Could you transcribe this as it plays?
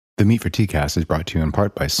The Meat for TCast is brought to you in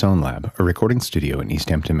part by SoundLab, a recording studio in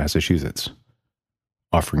East Hampton, Massachusetts.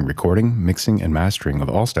 Offering recording, mixing, and mastering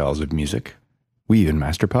of all styles of music, we even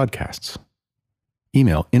master podcasts.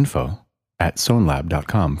 Email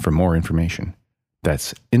info@sonelab.com for more information.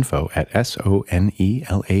 That's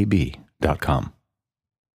info@sonelab.com.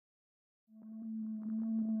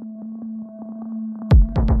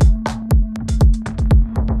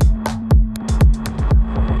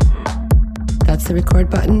 That's the record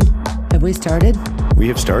button. Have we started? We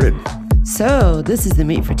have started. So, this is the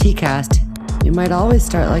Meat for TCast. We might always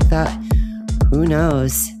start like that. Who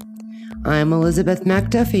knows? I'm Elizabeth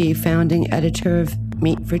McDuffie, founding editor of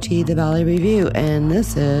Meat for Tea, the Valley Review, and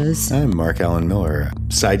this is... I'm Mark Allen Miller,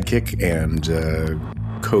 sidekick and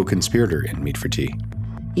co-conspirator in Meat for Tea.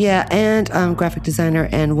 Yeah, and graphic designer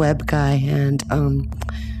and web guy and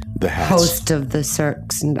The hats. host of the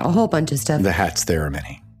Cirques and a whole bunch of stuff. The hats, there are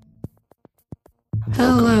many.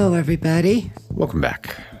 Hello, everybody. Welcome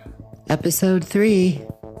back. Episode 3.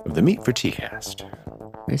 Of the Meat for Teacast.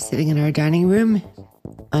 We're sitting in our dining room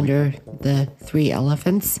under the 3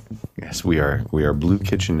 elephants. Yes, we are Blue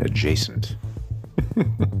Kitchen adjacent.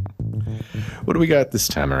 What do we got this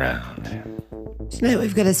time around? Tonight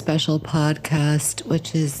we've got a special podcast,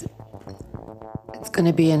 which is, it's going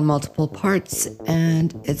to be in multiple parts,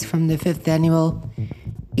 and it's from the 5th annual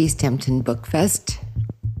East Hampton Book Fest,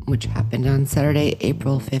 which happened on Saturday,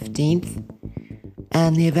 April 15th.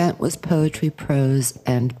 And the event was poetry, prose,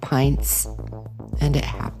 and pints, and it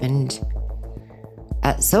happened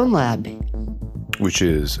at SoundLab, Which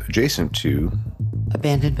is adjacent to...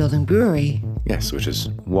 Abandoned Building Brewery. Yes, which is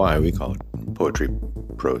why we call it Poetry,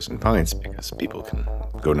 Prose, and Pints, because people can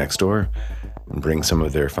go next door and bring some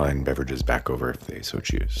of their fine beverages back over if they so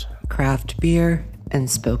choose. Craft beer and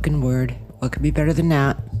spoken word. What could be better than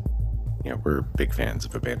that? Yeah, we're big fans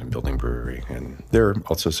of Abandoned Building Brewery, and they're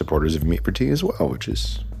also supporters of Meat for Tea as well, which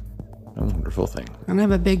is a wonderful thing. And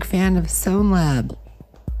I'm a big fan of SoundLab.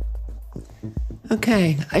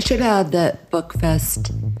 Okay, I should add that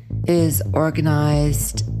BookFest is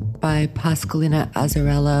organized by Pasqualina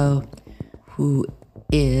Azzarello, who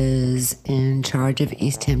is in charge of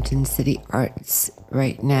East Hampton City Arts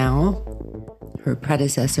right now. Her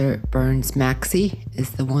predecessor, Burns Maxey,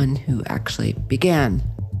 is the one who actually began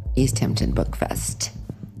East Hampton Book Fest.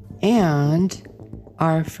 And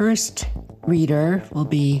our first reader will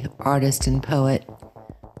be artist and poet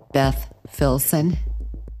Beth Filson.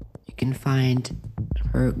 You can find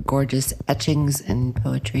her gorgeous etchings and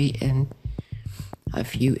poetry in a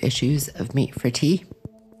few issues of Meat for Tea.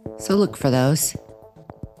 So look for those.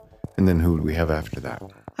 And then who do we have after that?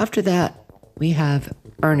 After that, we have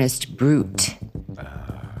Ernest Brute.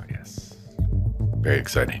 Yes. Very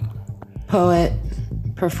exciting. Poet,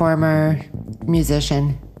 performer,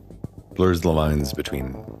 musician. Blurs the lines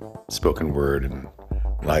between spoken word and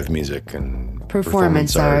live music and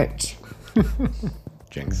Performance art.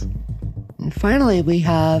 Jinx. And finally, we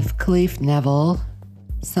have Khalif Neville,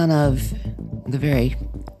 son of the very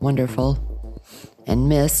wonderful and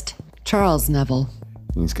missed Charles Neville.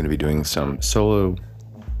 He's going to be doing some solo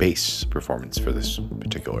bass performance for this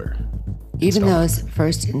particular Even though installment. his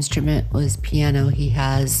first instrument was piano, he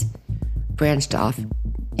has branched off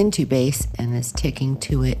into bass and is taking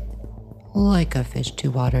to it like a fish to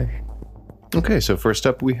water. Okay, so first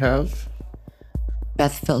up we have...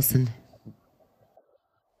 Beth Filson.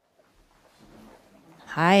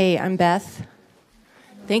 Hi, I'm Beth.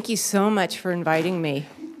 Thank you so much for inviting me.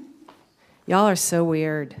 Y'all are so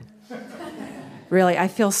weird. Really, I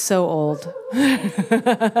feel so old.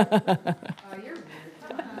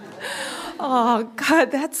 Oh, God,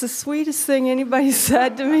 that's the sweetest thing anybody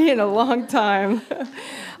said to me in a long time.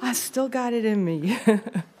 I still got it in me. All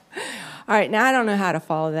right, now I don't know how to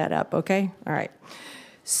follow that up, okay? All right.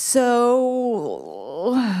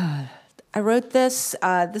 So I wrote this.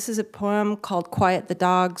 This is a poem called Quiet the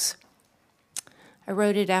Dogs. I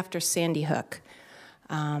wrote it after Sandy Hook.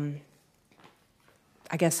 I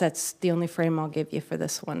guess that's the only frame I'll give you for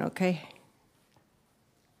this one, okay?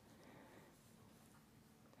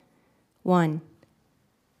 1.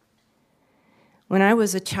 When I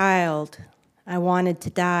was a child, I wanted to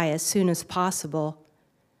die as soon as possible,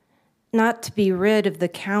 not to be rid of the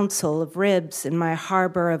council of ribs in my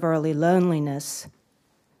harbor of early loneliness.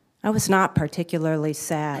 I was not particularly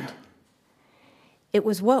sad. It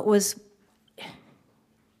was what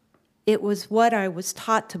I was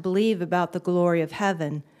taught to believe about the glory of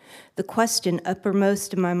heaven. The question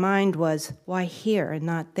uppermost in my mind was, why here and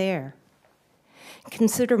not there?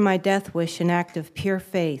 Consider my death wish an act of pure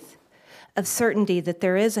faith, of certainty that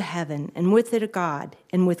there is a heaven, and with it a God,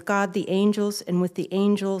 and with God the angels, and with the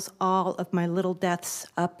angels all of my little deaths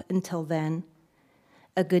up until then.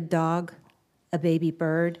 A good dog, a baby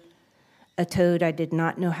bird, a toad I did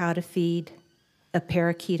not know how to feed, a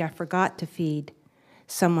parakeet I forgot to feed,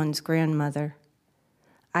 someone's grandmother.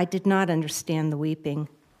 I did not understand the weeping.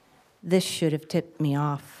 This should have tipped me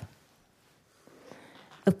off.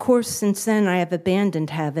 Of course, since then I have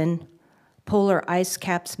abandoned heaven, polar ice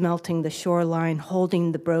caps melting the shoreline,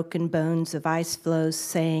 holding the broken bones of ice floes,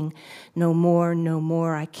 saying, no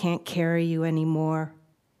more, I can't carry you anymore.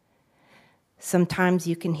 Sometimes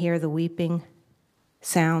you can hear the weeping.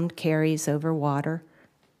 Sound carries over water.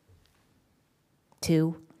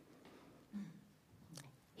 2.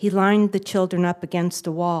 He lined the children up against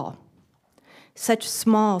a wall. Such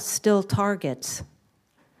small, still targets.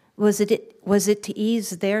 Was it to ease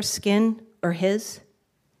their skin or his?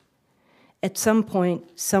 At some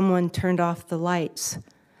point, someone turned off the lights,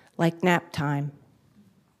 like nap time.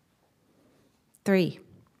 3.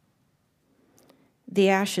 The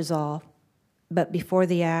ash is all, but before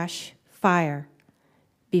the ash, fire.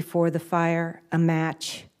 Before the fire, a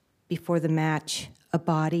match. Before the match, a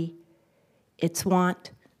body. Its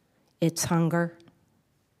want, its hunger.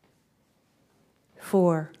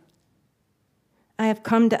 4. I have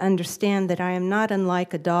come to understand that I am not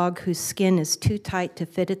unlike a dog whose skin is too tight to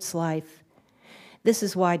fit its life. This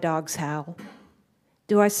is why dogs howl.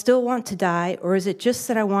 Do I still want to die, or is it just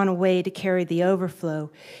that I want a way to carry the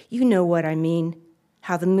overflow? You know what I mean,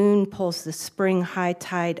 how the moon pulls the spring high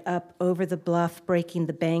tide up over the bluff, breaking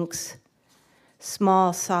the banks.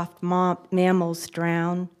 Small, soft mammals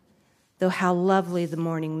drown, though how lovely the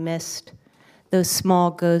morning mist, those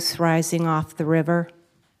small ghosts rising off the river.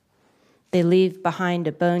 They leave behind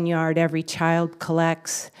a boneyard every child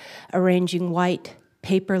collects, arranging white,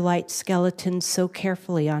 paper-light skeletons so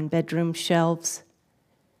carefully on bedroom shelves.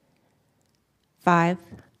 5.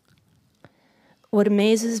 What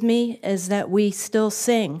amazes me is that we still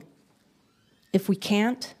sing. If we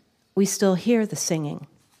can't, we still hear the singing.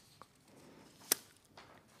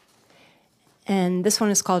 And this one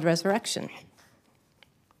is called Resurrection.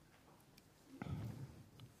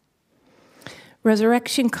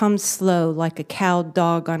 Resurrection comes slow, like a cowed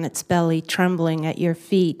dog on its belly, trembling at your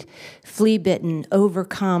feet, flea-bitten,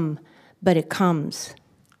 overcome, but it comes.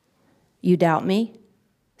 You doubt me?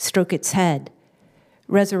 Stroke its head.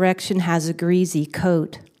 Resurrection has a greasy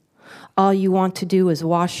coat. All you want to do is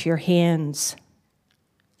wash your hands.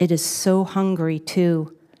 It is so hungry,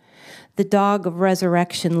 too. The dog of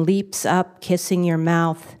resurrection leaps up, kissing your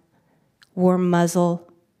mouth. Warm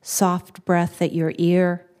muzzle, soft breath at your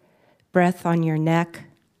ear, breath on your neck.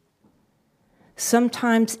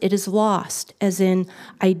 Sometimes it is lost, as in,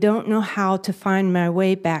 I don't know how to find my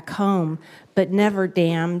way back home, but never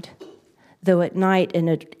damned, though at night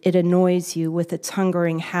it annoys you with its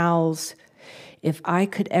hungering howls. If I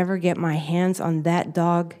could ever get my hands on that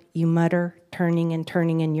dog, you mutter, turning and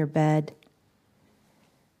turning in your bed.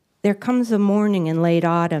 There comes a morning in late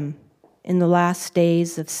autumn, in the last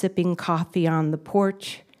days of sipping coffee on the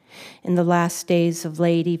porch, in the last days of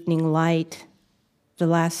late evening light, the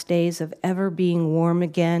last days of ever being warm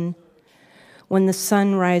again, when the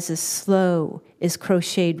sun rises slow, is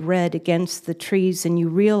crocheted red against the trees, and you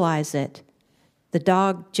realize it. The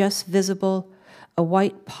dog just visible, a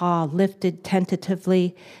white paw lifted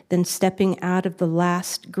tentatively, then stepping out of the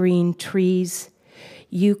last green trees.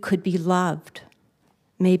 You could be loved,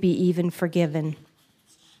 maybe even forgiven.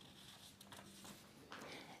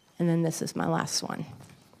 And then this is my last one.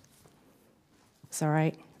 It's all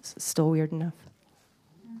right? Is it still weird enough?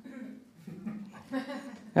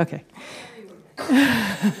 Okay.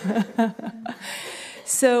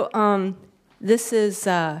 So this is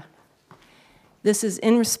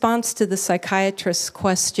in response to the psychiatrist's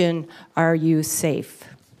question, are you safe?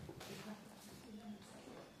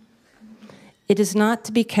 It is not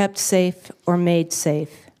to be kept safe or made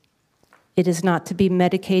safe. It is not to be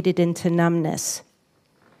medicated into numbness.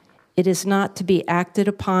 It is not to be acted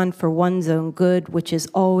upon for one's own good, which is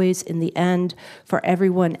always, in the end, for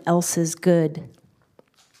everyone else's good.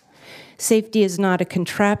 Safety is not a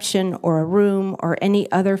contraption or a room or any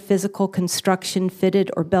other physical construction fitted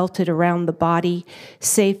or belted around the body.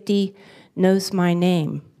 Safety knows my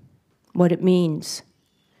name, what it means.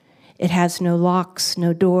 It has no locks,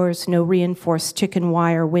 no doors, no reinforced chicken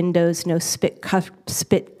wire windows, no spit-crusted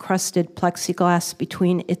plexiglass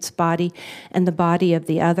between its body and the body of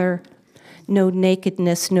the other, no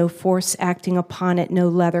nakedness, no force acting upon it, no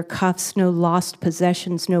leather cuffs, no lost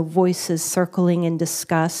possessions, no voices circling in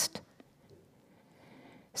disgust.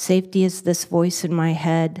 Safety is this voice in my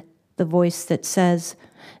head, the voice that says,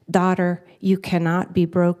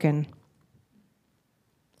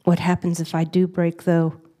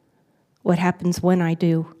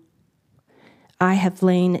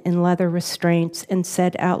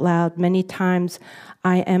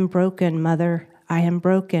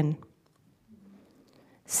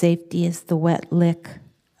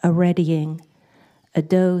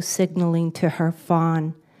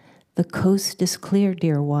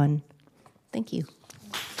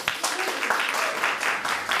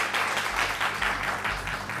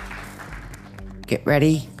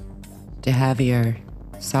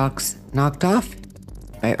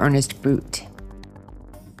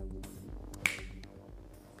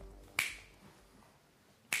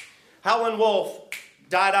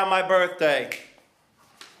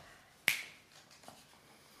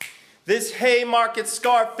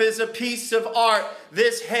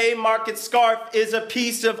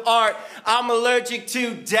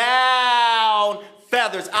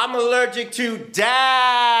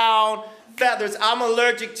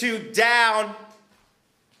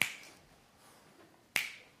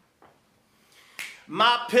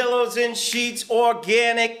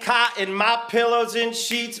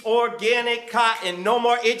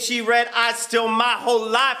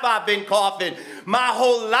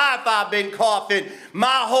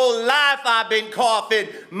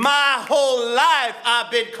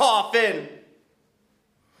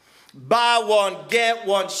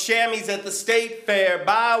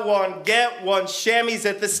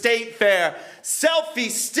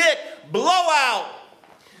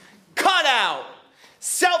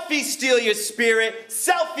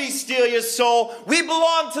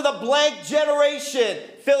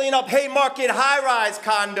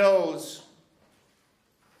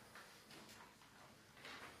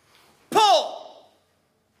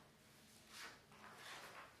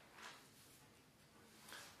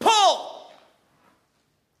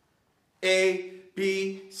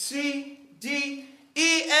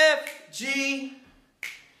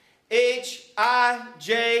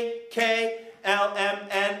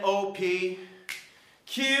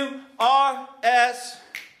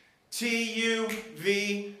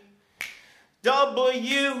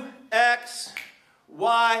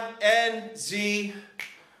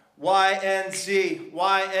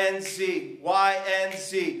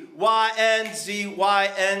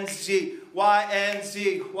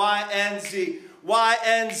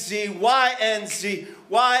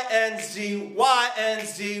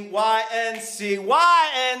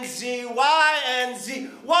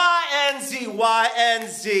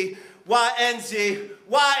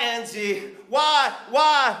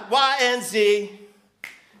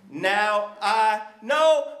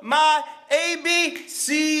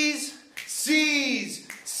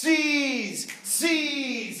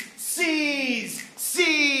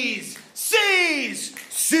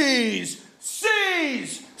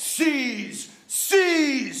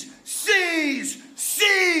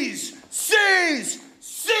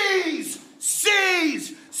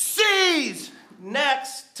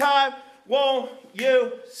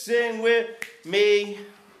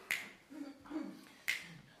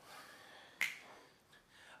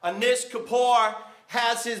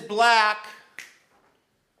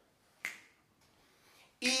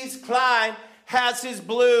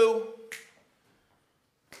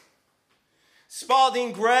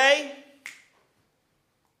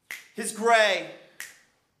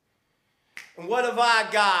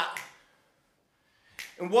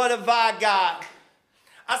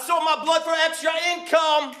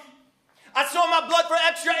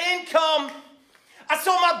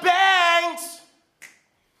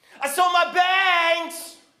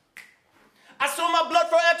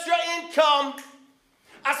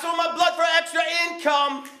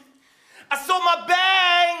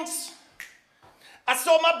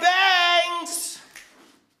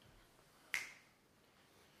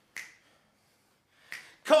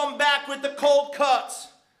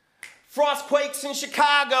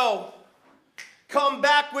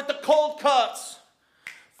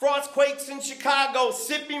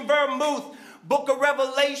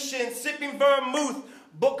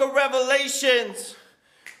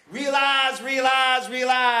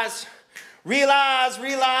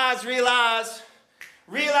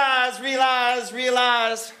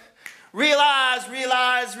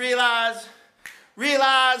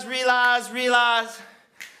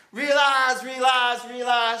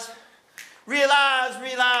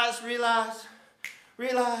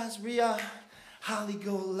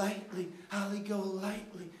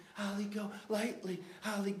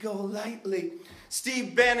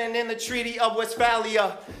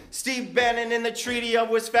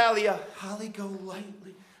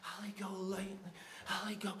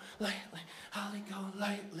 Holly go lightly, Holly go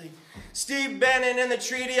lightly. Steve Bannon in the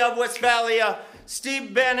Treaty of Westphalia.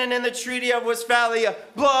 Steve Bannon in the Treaty of Westphalia.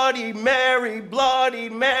 Bloody Mary, Bloody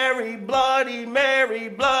Mary, Bloody Mary,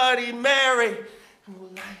 Bloody Mary. Go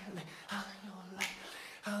lightly, Holly go lightly,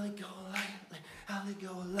 Holly go lightly, Holly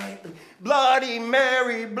go lightly. Bloody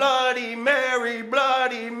Mary, Bloody Mary,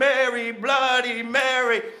 Bloody Mary, Bloody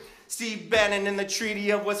Mary. Steve Bannon in the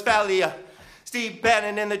Treaty of Westphalia. Steve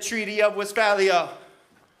Bannon in the Treaty of Westphalia.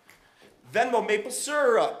 Venmo maple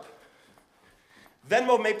syrup.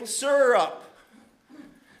 Venmo maple syrup.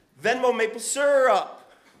 Venmo maple syrup.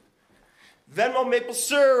 Venmo maple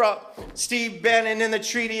syrup. Steve Bannon in the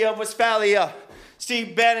Treaty of Westphalia.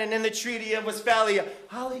 Steve Bannon in the Treaty of Westphalia.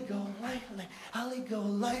 Holly go lightly, Holly go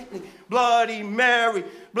lightly. Bloody Mary,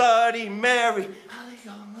 Bloody Mary. Holly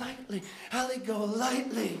go lightly, Holly go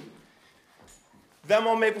lightly.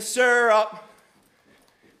 Venmo maple syrup.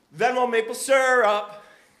 Venmo maple syrup.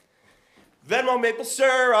 Venmo maple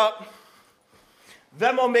syrup.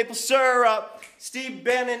 Venmo maple syrup. Steve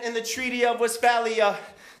Bannon in the Treaty of Westphalia.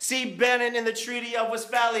 Steve Bannon in the Treaty of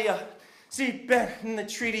Westphalia. Steve Bannon in the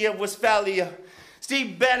Treaty of Westphalia.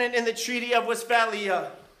 Steve Bannon in the Treaty of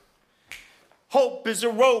Westphalia. Hope is a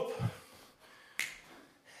rope.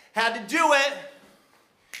 Had to do it.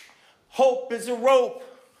 Hope is a rope.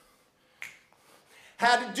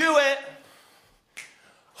 Had to do it.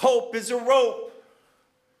 Hope is a rope.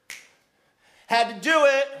 Had to do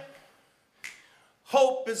it.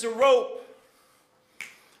 Hope is a rope.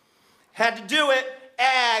 Had to do it.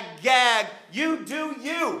 Ag, gag, you do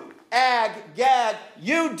you. Ag, gag,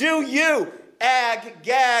 you do you. Ag,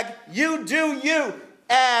 gag, you do you.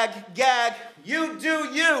 Ag, gag, you do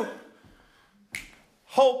you.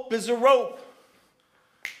 Hope is a rope.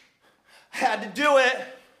 Had to do it.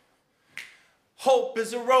 Hope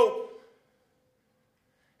is a rope.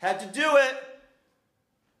 Had to do it.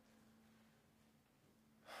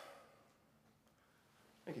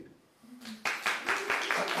 Thank you.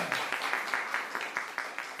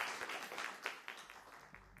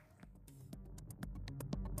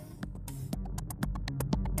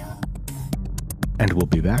 And we'll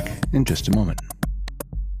be back in just a moment.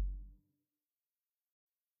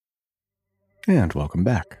 And welcome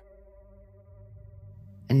back.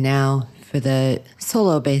 And now for the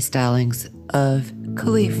solo bass stylings of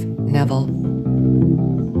Khalif Neville.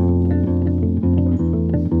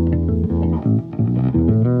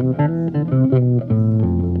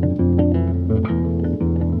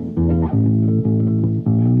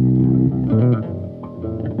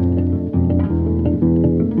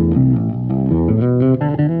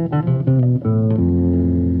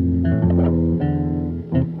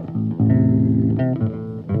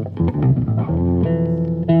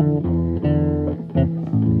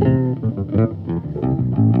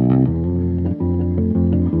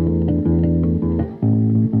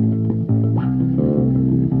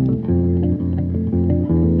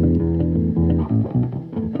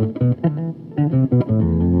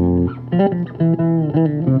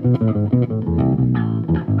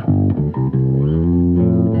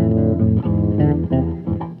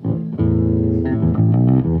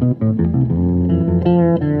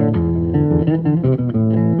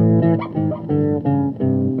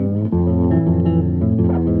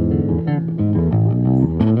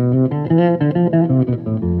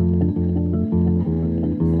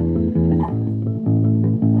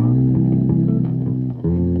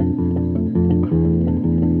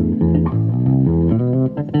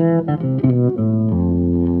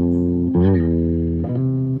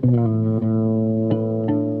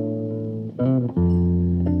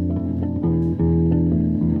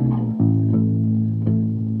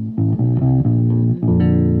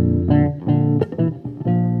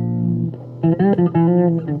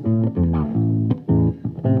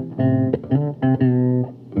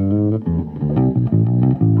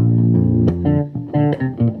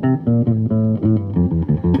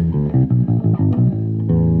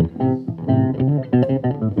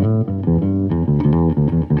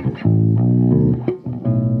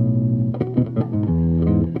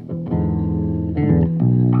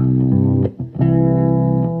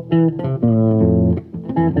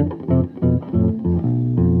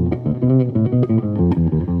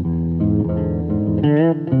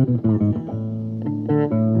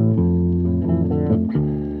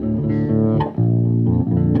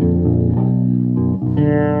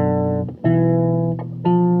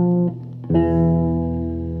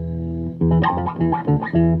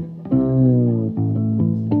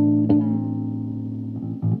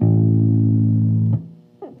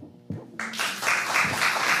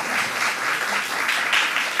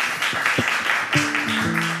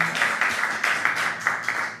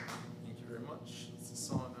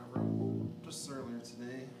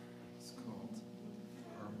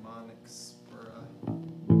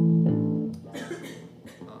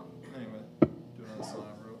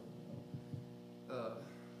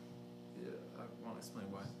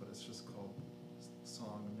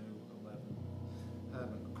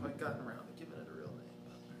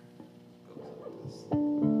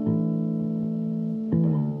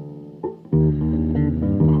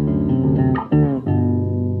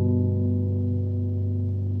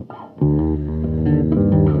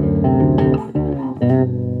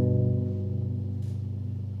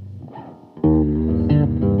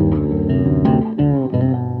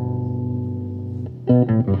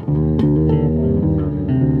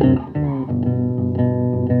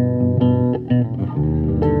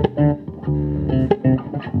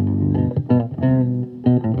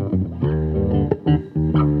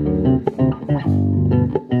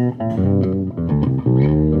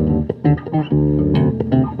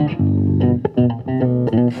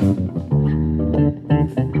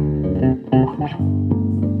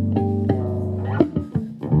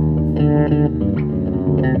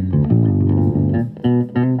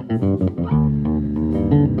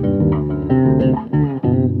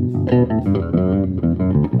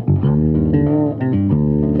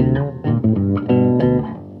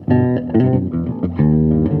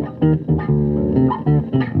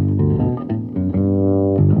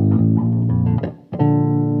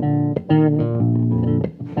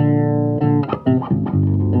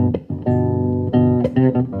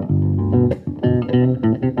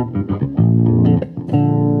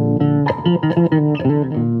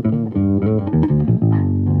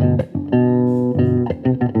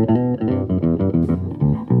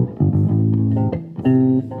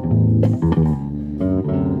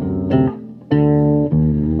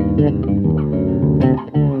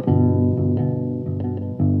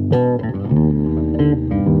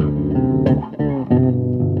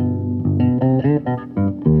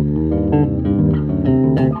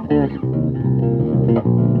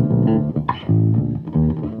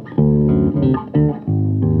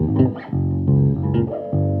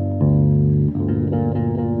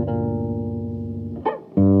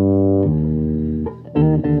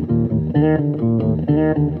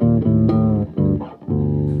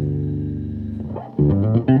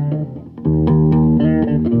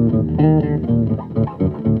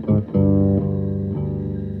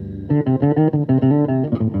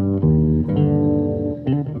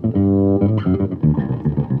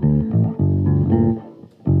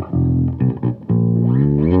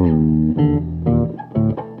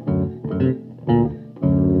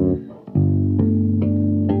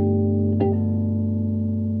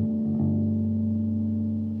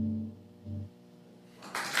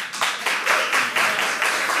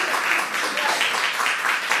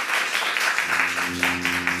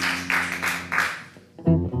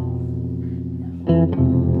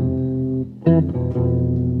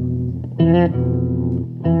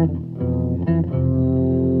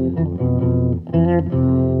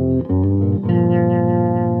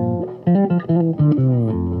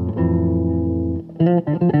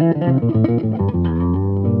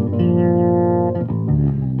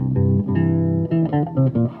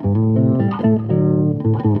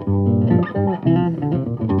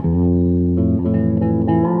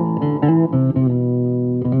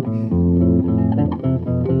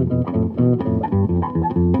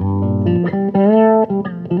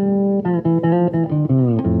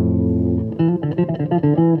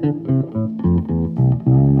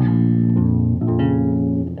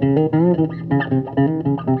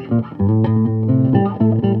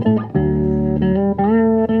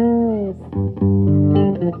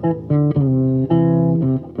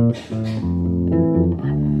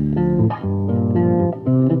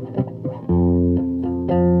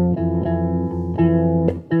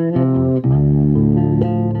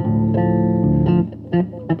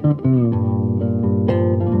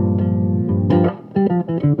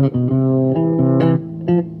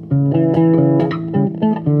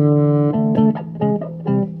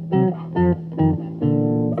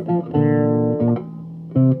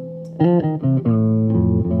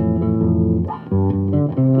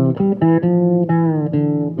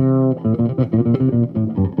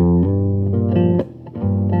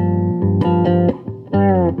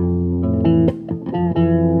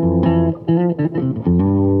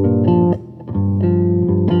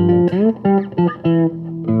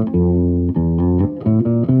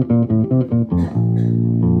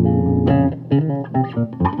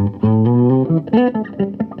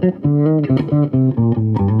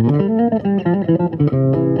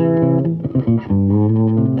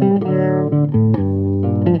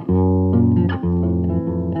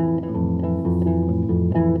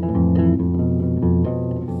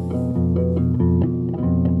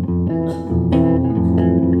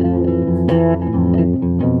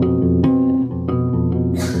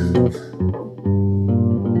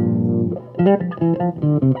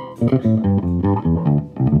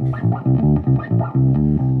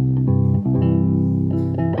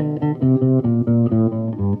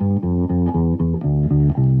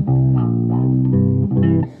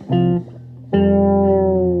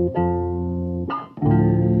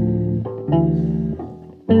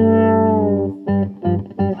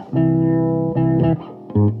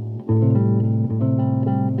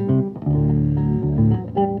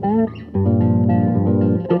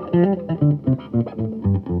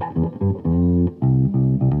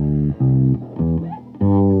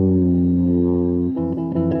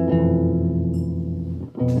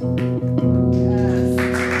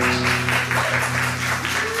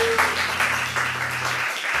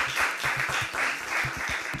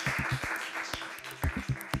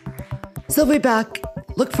 So we'll be back.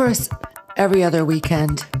 Look for us every other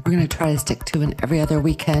weekend. We're going to try to stick to an every other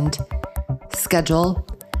weekend schedule.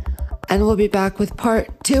 And we'll be back with part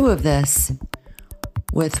 2 of this,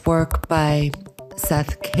 with work by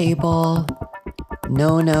Seth Cable,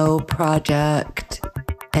 No Project,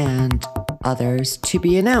 and others to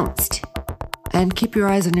be announced. And keep your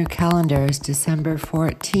eyes on your calendars. December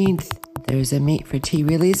 14th, there's a Meat for Tea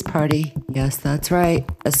release party. Yes, that's right.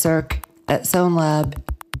 A circ at Zone Lab.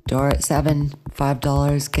 Door at 7.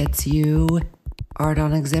 $5 gets you art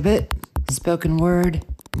on exhibit, spoken word,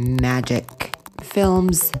 magic,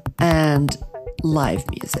 films, and live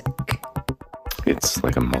music. It's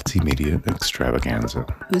like a multimedia extravaganza.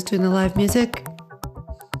 Who's doing the live music?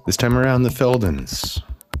 This time around, the Feldens.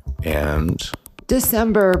 And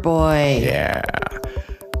December Boy. yeah,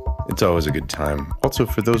 it's always a good time. Also,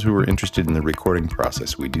 for those who are interested in the recording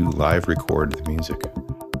process, we do live record the music.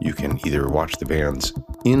 You can either watch the bands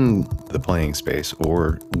in the playing space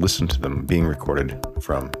or listen to them being recorded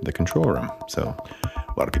from the control room. So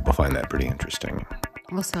a lot of people find that pretty interesting.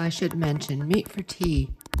 Also, I should mention, Meat for Tea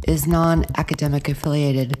is non-academic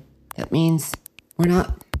affiliated. That means we're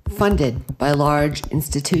not funded by large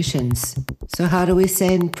institutions. So how do we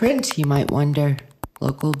stay in print, you might wonder?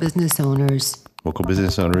 Local business owners. Local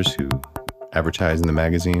business owners who advertise in the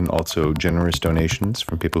magazine, also generous donations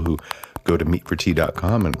from people who go to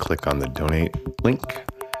meatfortea.com and click on the donate link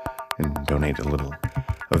and donate a little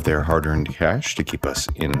of their hard-earned cash to keep us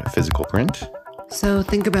in physical print. So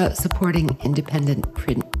think about supporting independent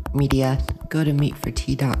print media. Go to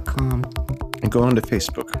meatfortea.com. And go on to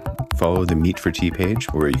Facebook. Follow the Meat for Tea page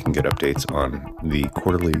where you can get updates on the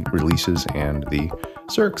quarterly releases and the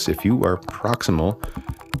circs. If you are proximal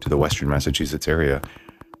to the Western Massachusetts area,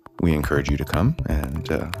 we encourage you to come and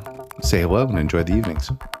say hello and enjoy the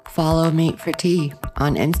evenings. Follow Meat for Tea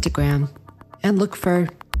on Instagram and look for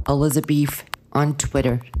Elizabeth on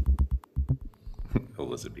Twitter.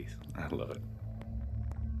 Elizabeth, I love it.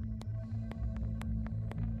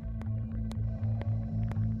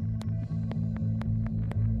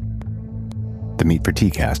 The Meat for Tea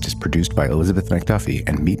cast is produced by Elizabeth McDuffie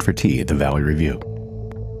and Meat for Tea at the Valley Review.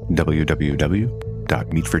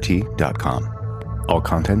 www.meatfortea.com. All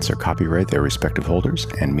contents are copyright their respective holders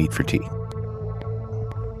and Meat for Tea.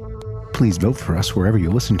 Please vote for us wherever you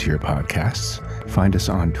listen to your podcasts. Find us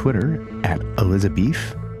on Twitter at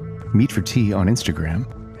Elizabeth, Meat for Tea on Instagram,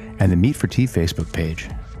 and the Meat for Tea Facebook page.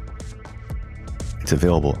 It's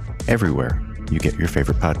available everywhere you get your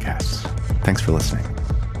favorite podcasts. Thanks for listening.